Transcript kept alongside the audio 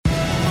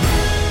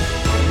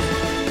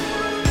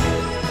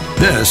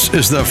This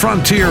is the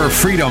Frontier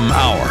Freedom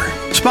Hour,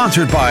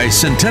 sponsored by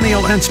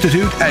Centennial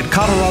Institute at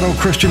Colorado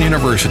Christian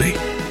University.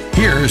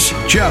 Here's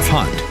Jeff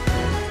Hunt.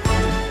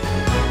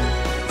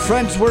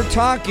 Friends, we're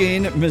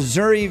talking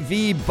Missouri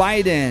v.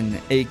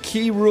 Biden, a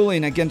key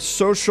ruling against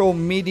social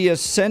media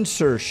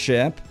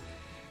censorship.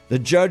 The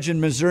judge in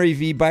Missouri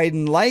v.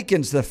 Biden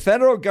likens the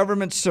federal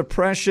government's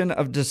suppression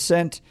of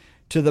dissent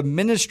to the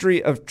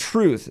Ministry of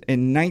Truth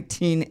in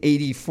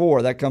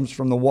 1984. That comes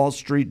from the Wall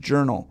Street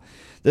Journal.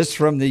 This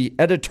from the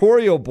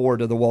editorial board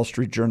of the Wall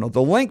Street Journal.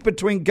 The link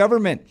between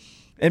government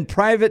and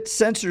private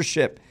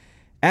censorship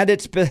at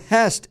its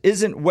behest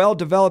isn't well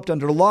developed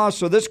under law,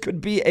 so this could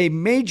be a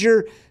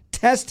major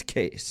test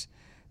case.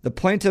 The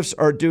plaintiffs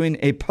are doing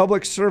a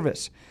public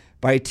service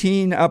by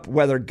teeing up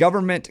whether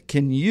government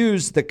can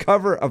use the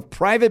cover of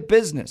private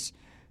business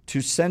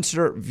to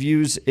censor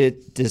views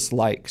it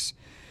dislikes.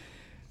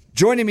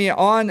 Joining me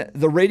on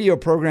the radio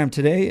program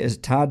today is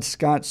Todd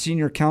Scott,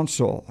 Senior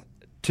Counsel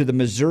to the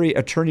Missouri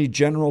Attorney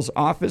General's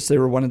office. They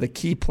were one of the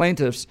key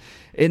plaintiffs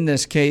in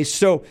this case.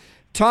 So,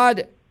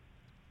 Todd,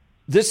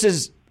 this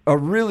is a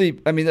really,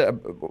 over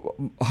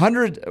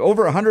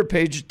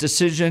 100-page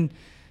decision.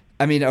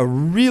 A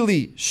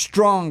really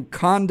strong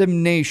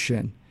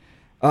condemnation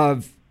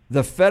of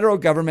the federal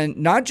government,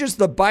 not just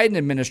the Biden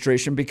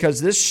administration,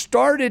 because this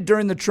started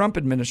during the Trump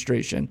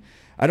administration.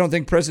 I don't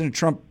think President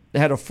Trump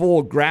had a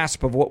full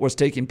grasp of what was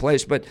taking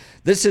place, but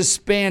this has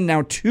spanned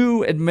now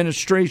 2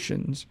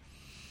 administrations.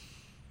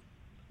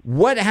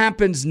 What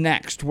happens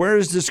next? Where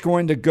is this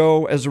going to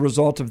go as a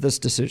result of this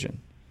decision?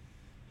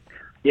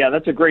 Yeah,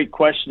 that's a great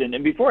question.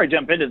 And before I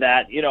jump into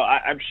that,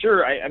 I'm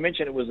sure I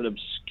mentioned it was an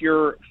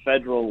obscure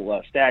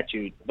federal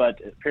statute, but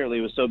apparently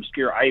it was so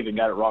obscure I even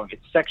got it wrong.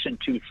 It's Section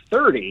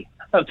 230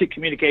 of the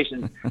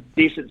Communications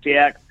Decency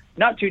Act,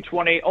 not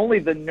 220. Only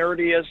the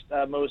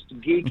nerdiest, most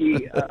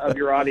geeky of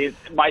your audience,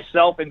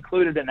 myself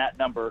included in that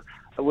number,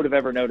 I would have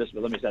ever noticed,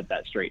 but let me set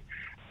that straight.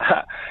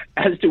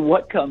 As to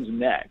what comes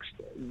next,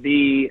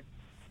 the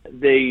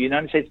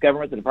United States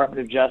government, the Department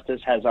of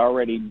Justice, has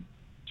already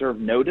served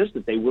notice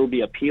that they will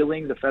be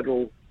appealing the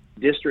federal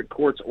district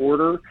court's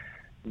order.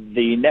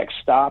 The next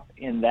stop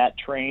in that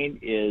train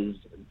is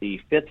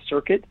the Fifth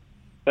Circuit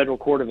Federal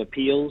Court of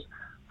Appeals.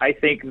 I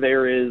think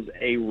there is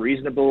a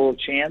reasonable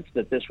chance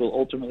that this will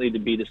ultimately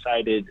be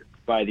decided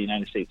by the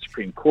United States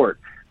Supreme Court.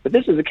 But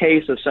this is a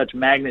case of such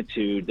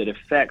magnitude that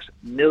affects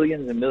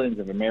millions and millions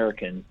of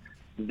Americans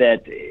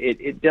that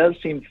it does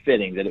seem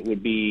fitting that it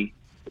would be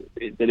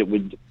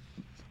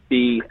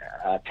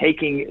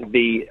taking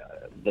the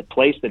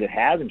place that it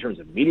has in terms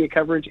of media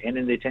coverage and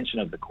in the attention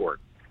of the court.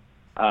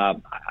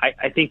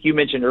 I think you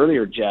mentioned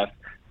earlier, Jeff,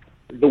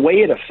 the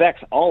way it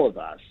affects all of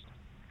us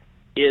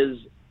is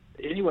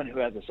anyone who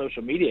has a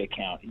social media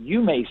account,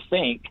 you may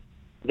think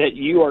that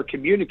you are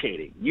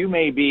communicating. You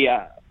may be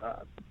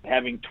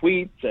having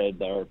tweets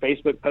or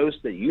Facebook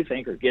posts that you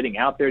think are getting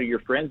out there to your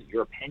friends.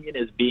 Your opinion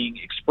is being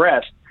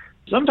expressed.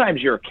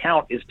 Sometimes your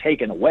account is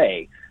taken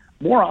away.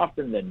 More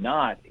often than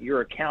not,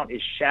 your account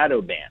is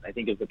shadow banned, I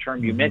think is the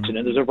term you mentioned.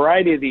 And there's a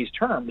variety of these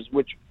terms,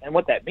 and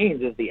what that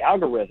means is the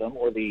algorithm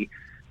or the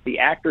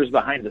actors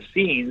behind the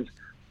scenes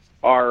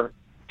are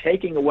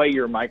taking away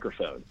your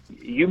microphone.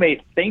 You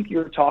may think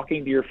you're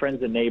talking to your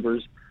friends and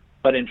neighbors,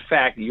 but in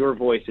fact, your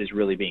voice is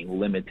really being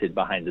limited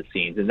behind the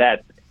scenes. And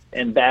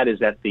that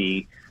is at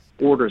the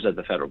orders of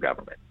the federal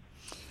government.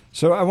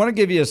 So I want to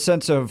give you a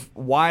sense of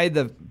why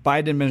the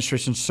Biden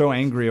administration is so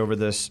angry over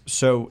this.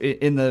 So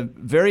in the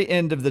very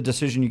end of the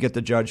decision, you get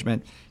the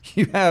judgment.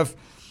 You have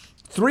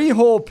 3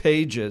 whole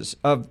pages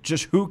of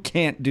just who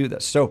can't do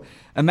this. So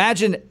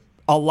imagine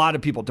a lot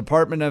of people,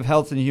 Department of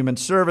Health and Human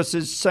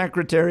Services,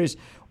 secretaries,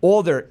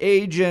 all their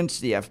agents,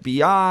 the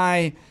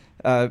FBI,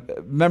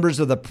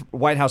 members of the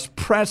White House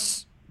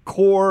press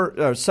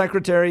corps,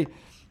 secretary,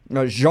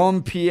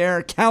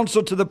 Jean-Pierre,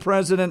 counsel to the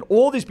president,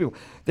 all these people.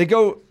 They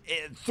go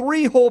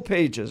 3 whole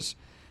pages.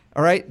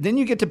 All right. Then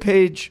you get to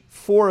page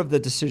 4 of the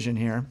decision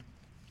here,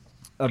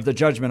 of the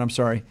judgment, I'm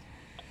sorry.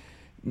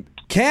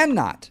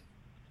 Cannot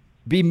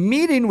be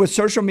meeting with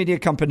social media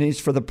companies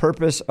for the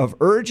purpose of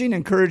urging,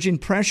 encouraging,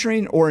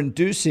 pressuring, or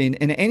inducing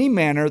in any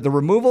manner the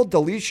removal,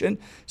 deletion,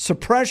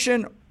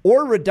 suppression,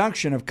 or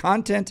reduction of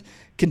content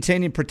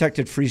containing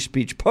protected free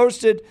speech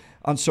posted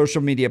on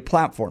social media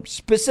platforms,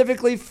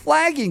 specifically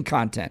flagging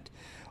content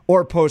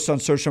or posts on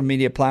social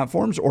media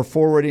platforms or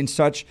forwarding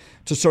such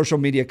to social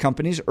media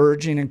companies,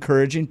 urging,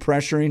 encouraging,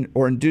 pressuring,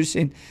 or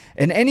inducing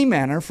in any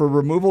manner for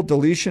removal,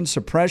 deletion,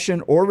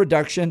 suppression, or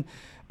reduction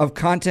of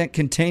content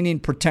containing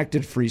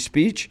protected free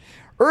speech,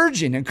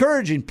 urging,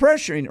 encouraging,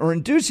 pressuring, or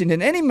inducing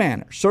in any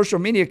manner social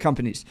media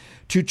companies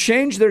to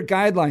change their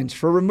guidelines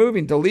for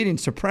removing, deleting,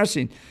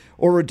 suppressing,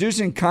 or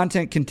reducing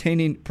content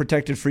containing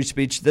protected free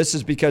speech. This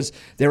is because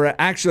they were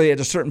actually at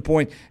a certain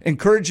point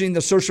encouraging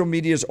the social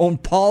media's own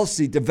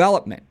policy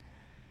development.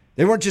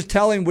 They weren't just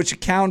telling which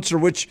accounts or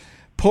which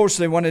posts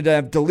they wanted to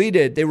have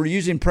deleted. They were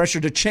using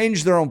pressure to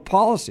change their own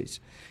policies.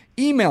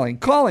 Emailing,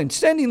 calling,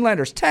 sending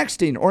letters,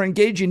 texting, or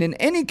engaging in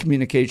any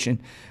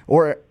communication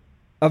or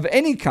of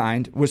any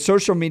kind with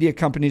social media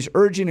companies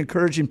urging,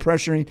 encouraging,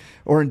 pressuring,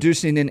 or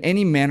inducing in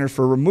any manner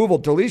for removal,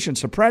 deletion,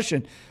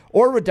 suppression,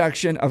 or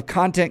reduction of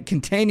content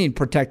containing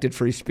protected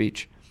free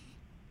speech.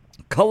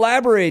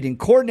 Collaborating,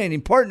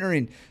 coordinating,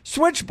 partnering,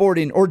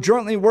 switchboarding, or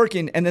jointly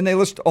working, and then they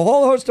list a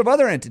whole host of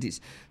other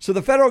entities. So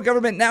the federal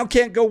government now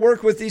can't go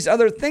work with these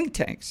other think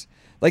tanks,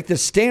 like the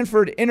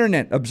Stanford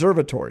Internet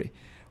Observatory,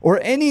 or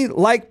any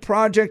like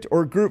project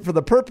or group for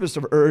the purpose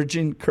of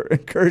urging,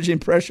 encouraging,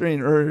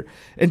 pressuring, or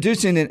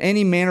inducing in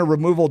any manner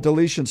removal,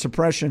 deletion,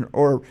 suppression,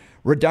 or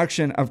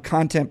reduction of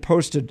content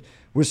posted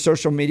with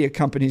social media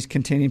companies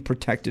containing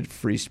protected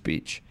free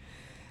speech.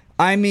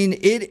 I mean,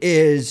 it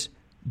is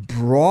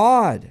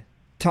broad.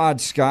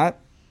 Todd Scott,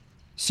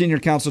 senior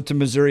counsel to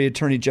Missouri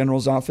Attorney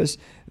General's office.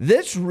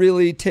 This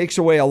really takes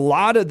away a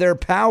lot of their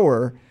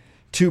power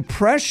to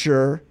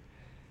pressure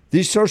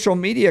these social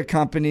media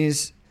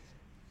companies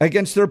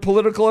against their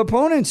political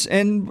opponents.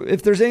 And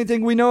if there's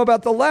anything we know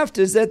about the left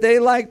is that they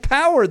like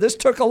power. This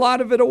took a lot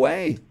of it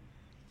away.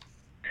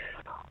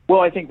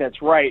 Well, I think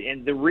that's right.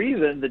 And the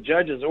reason the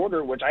judge's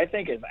order, which I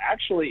think is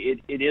actually,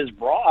 it is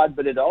broad,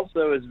 but it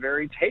also is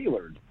very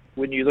tailored.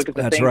 When you look at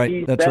the things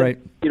he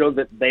said, you know,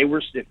 that they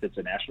were, if it's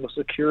a national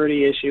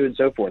security issue and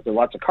so forth, there are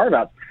lots of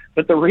carve-outs.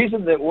 But the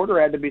reason the order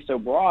had to be so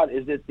broad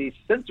is that the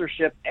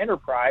censorship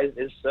enterprise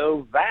is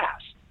so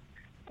vast.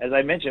 As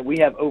I mentioned, we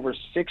have over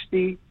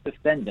 60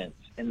 defendants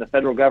in the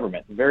federal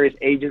government, various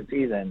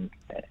agencies and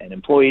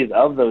employees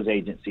of those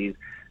agencies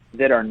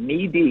that are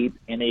knee-deep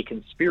in a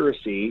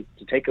conspiracy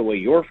to take away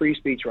your free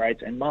speech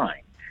rights and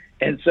mine.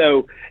 And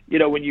so, you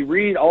know, when you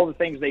read all the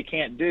things they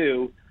can't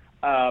do,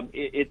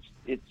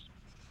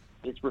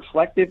 it's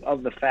reflective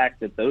of the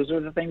fact that those are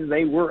the things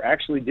they were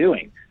actually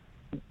doing.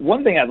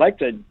 One thing I'd like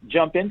to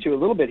jump into a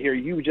little bit here,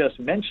 you just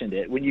mentioned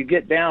it. When you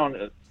get down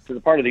to the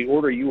part of the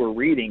order you were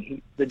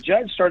reading, the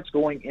judge starts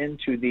going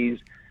into these.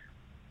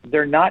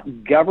 They're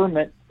not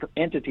government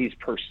entities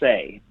per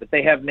se, but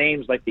they have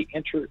names like the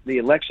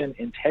Election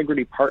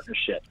Integrity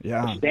Partnership,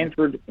 the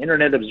Stanford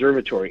Internet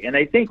Observatory. And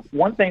I think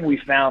one thing we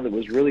found that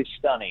was really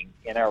stunning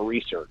in our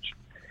research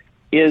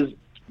is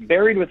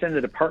buried within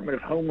the Department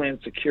of Homeland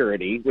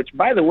Security, which,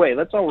 by the way,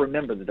 let's all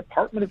remember, the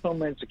Department of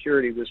Homeland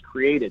Security was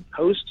created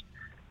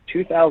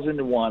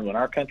post-2001 when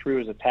our country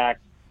was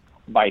attacked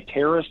by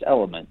terrorist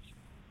elements.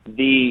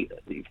 The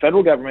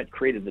federal government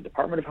created the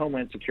Department of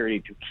Homeland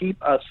Security to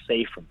keep us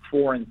safe from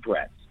foreign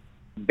threats.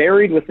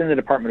 Buried within the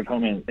Department of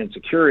Homeland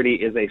Security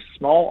is a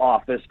small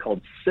office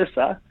called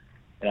CISA,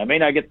 and I may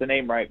not get the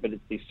name right, but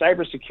it's the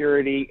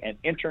Cybersecurity and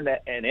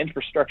Internet and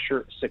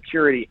Infrastructure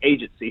Security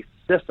Agency,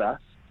 CISA.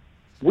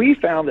 We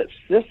found that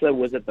CISA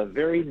was at the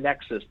very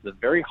nexus, the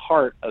very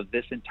heart of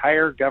this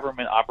entire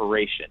government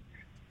operation.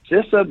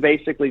 CISA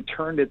basically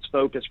turned its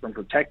focus from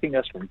protecting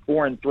us from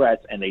foreign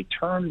threats, and they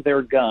turned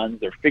their guns,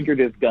 their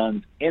figurative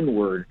guns,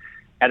 inward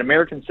at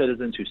American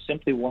citizens who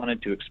simply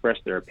wanted to express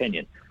their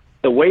opinion.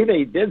 The way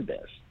they did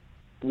this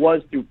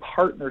was through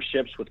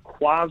partnerships with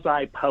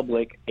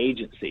quasi-public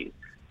agencies.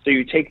 So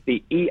you take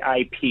the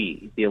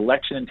EIP, the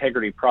Election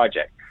Integrity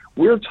Project.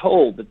 We're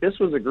told that this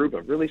was a group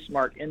of really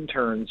smart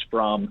interns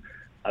from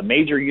a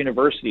major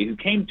university who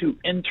came to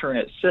intern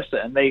at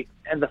CISA,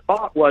 and the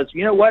thought was,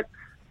 you know what,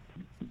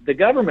 the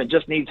government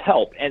just needs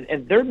help,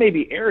 and there may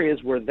be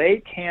areas where they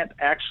can't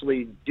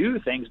actually do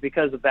things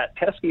because of that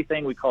pesky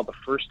thing we call the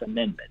First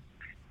Amendment.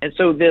 And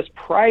so this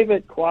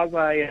private,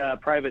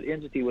 quasi-private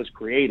entity was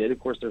created. Of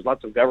course, there's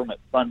lots of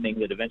government funding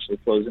that eventually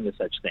flows into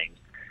such things.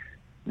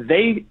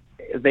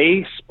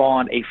 They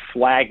spawned a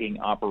flagging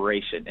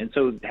operation. And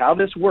so how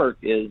this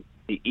worked is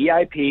the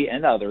EIP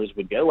and others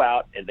would go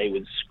out and they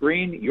would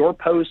screen your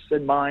posts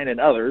and mine and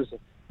others,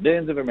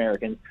 millions of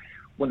Americans.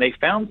 When they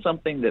found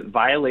something that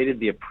violated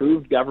the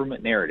approved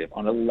government narrative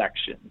on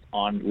elections,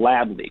 on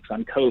lab leaks,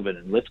 on COVID,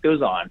 and the list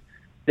goes on,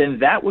 then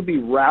that would be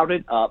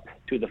routed up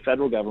to the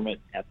federal government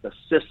at the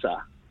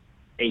CISA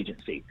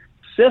agency.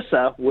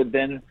 CISA would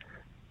then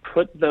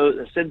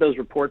send those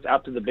reports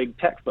out to the big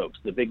tech folks.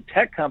 The big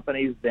tech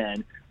companies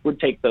then would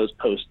take those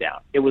posts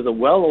down. It was a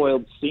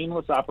well-oiled,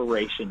 seamless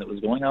operation that was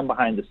going on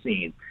behind the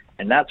scenes,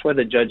 and that's why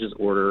the judge's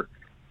order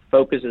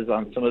focuses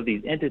on some of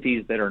these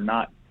entities that are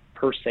not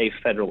per se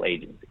federal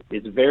agencies.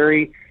 It's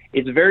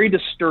very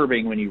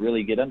disturbing when you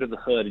really get under the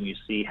hood and you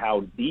see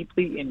how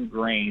deeply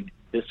ingrained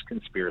this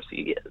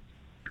conspiracy is.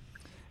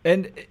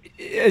 And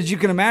as you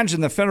can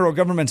imagine, the federal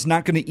government's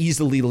not going to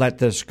easily let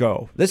this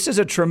go. This is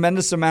a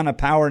tremendous amount of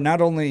power,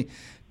 not only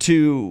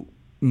to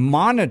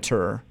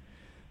monitor,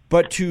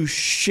 but to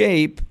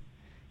shape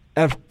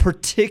a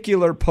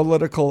particular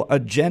political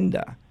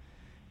agenda.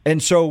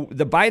 And so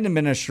the Biden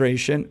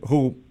administration,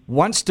 who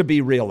wants to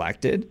be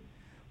reelected,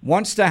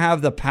 wants to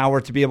have the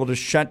power to be able to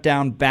shut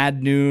down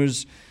bad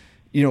news,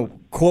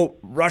 quote,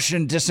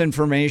 Russian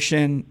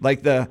disinformation,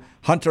 like the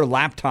Hunter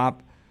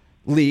laptop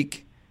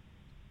leak.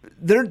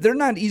 They're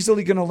not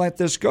easily going to let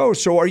this go.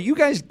 So are you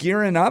guys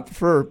gearing up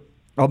for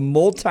a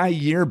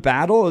multi-year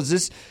battle?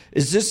 Is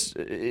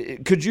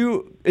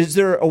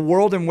there a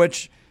world in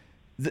which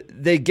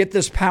they get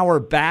this power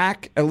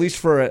back, at least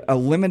for a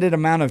limited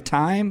amount of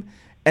time,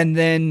 and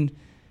then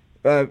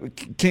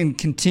can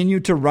continue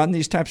to run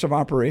these types of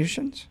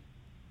operations?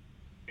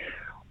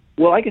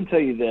 Well, I can tell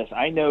you this.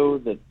 I know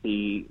that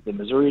the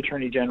Missouri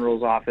Attorney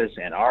General's office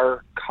and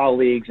our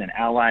colleagues and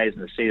allies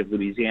in the state of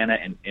Louisiana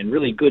and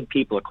really good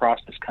people across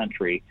this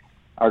country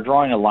are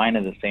drawing a line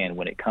in the sand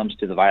when it comes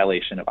to the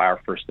violation of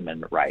our First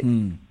Amendment rights.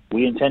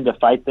 We intend to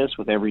fight this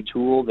with every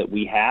tool that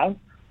we have,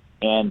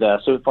 and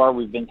so far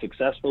we've been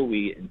successful.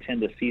 We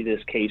intend to see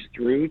this case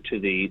through to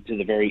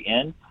the very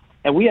end,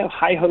 and we have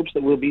high hopes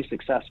that we'll be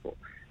successful.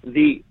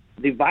 The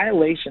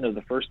violation of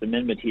the First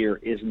Amendment here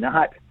is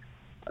not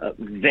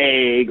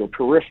vague or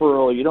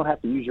peripheral. You don't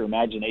have to use your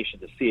imagination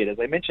to see it. As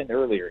I mentioned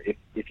earlier,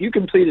 if you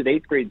completed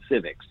 8th grade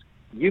civics,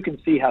 you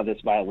can see how this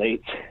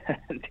violates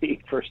the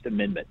First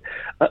Amendment.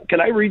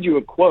 Can I read you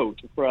a quote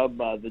from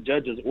the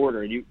judge's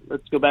order?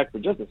 Let's go back for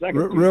just a second.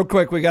 Real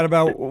quick, we got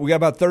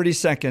about 30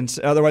 seconds.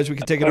 Otherwise, we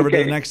can take it over to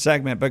the next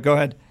segment. But go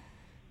ahead.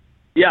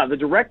 Yeah, the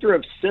director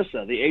of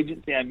CISA, the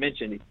agency I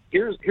mentioned,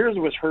 here's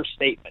was her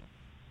statement.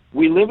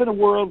 We live in a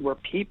world where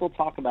people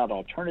talk about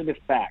alternative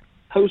facts,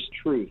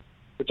 post-truth,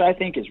 which I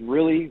think is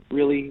really,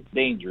 really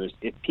dangerous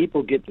if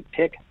people get to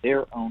pick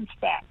their own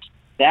facts.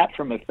 That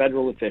from a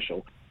federal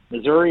official.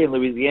 Missouri and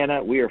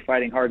Louisiana, we are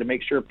fighting hard to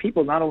make sure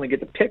people not only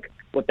get to pick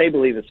what they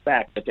believe is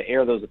fact, but to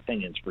air those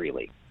opinions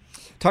freely.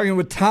 Talking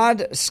with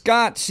Todd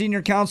Scott,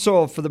 Senior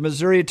Counsel for the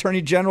Missouri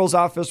Attorney General's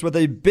Office, with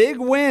a big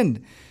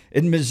win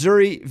in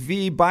Missouri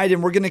v.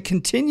 Biden. We're going to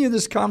continue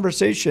this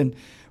conversation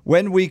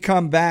when we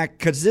come back,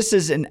 because this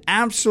is an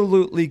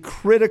absolutely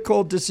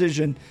critical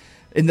decision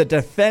in the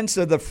defense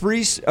of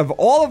of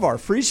all of our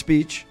free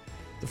speech,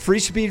 the free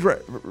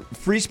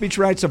speech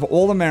rights of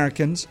all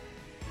Americans.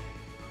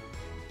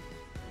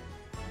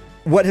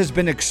 What has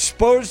been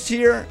exposed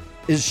here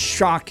is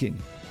shocking.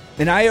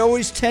 And I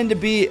always tend to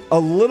be a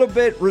little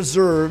bit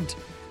reserved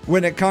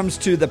when it comes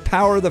to the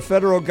power of the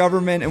federal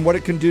government and what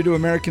it can do to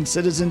American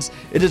citizens.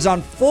 It is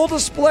on full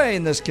display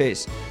in this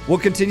case. We'll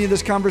continue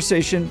this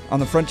conversation on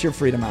the Frontier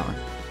Freedom Hour.